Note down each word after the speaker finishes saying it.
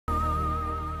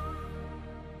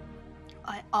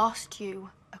I asked you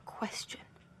a question.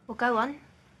 Well, go on.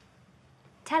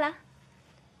 Tell her.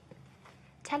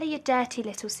 Tell her your dirty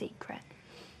little secret.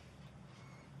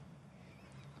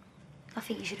 I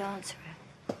think you should answer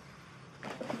it.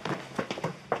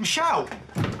 Michelle!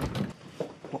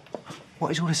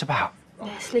 What is all this about?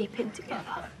 They're sleeping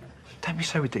together. Don't be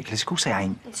so ridiculous. Of course they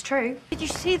ain't. It's true. Did you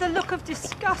see the look of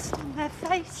disgust on their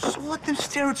face? Just let them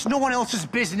stare. It's no one else's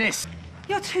business.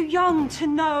 You're too young to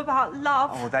know about love.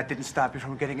 Oh, that didn't stop you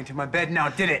from getting into my bed now,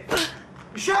 did it?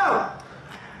 Michelle!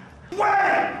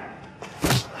 Wait!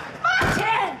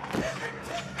 Martin!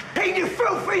 Keep your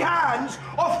filthy hands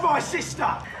off my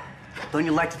sister! Don't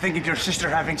you like to think of your sister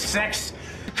having sex?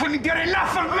 Couldn't get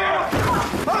enough of me!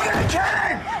 I'm gonna kill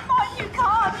him!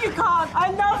 Oh, you can't.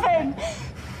 I love him.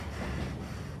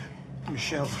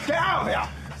 Michelle, get out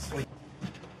of here!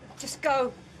 Just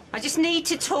go. I just need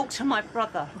to talk to my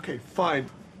brother. Okay, fine.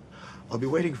 I'll be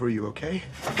waiting for you, okay?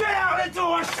 Get out the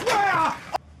door, I swear!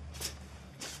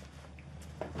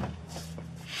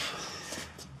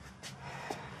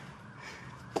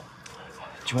 Do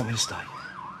you want me to stay?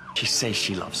 She says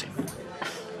she loves him.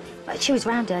 But she was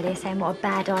round earlier saying what a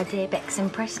bad idea Bex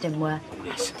and Preston were.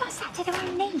 Yes. She does that to their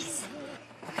own niece.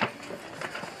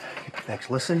 Bex,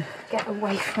 listen. Get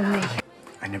away from me.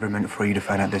 I never meant for you to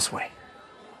find out this way.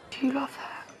 Do you love her?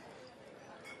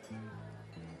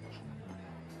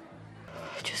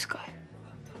 Just go.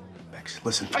 Bex,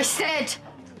 listen. I said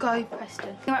go,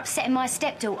 Preston. You're upsetting my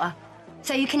stepdaughter.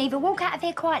 So you can either walk out of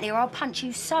here quietly or I'll punch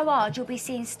you so hard you'll be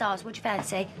seeing stars. What do you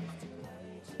fancy?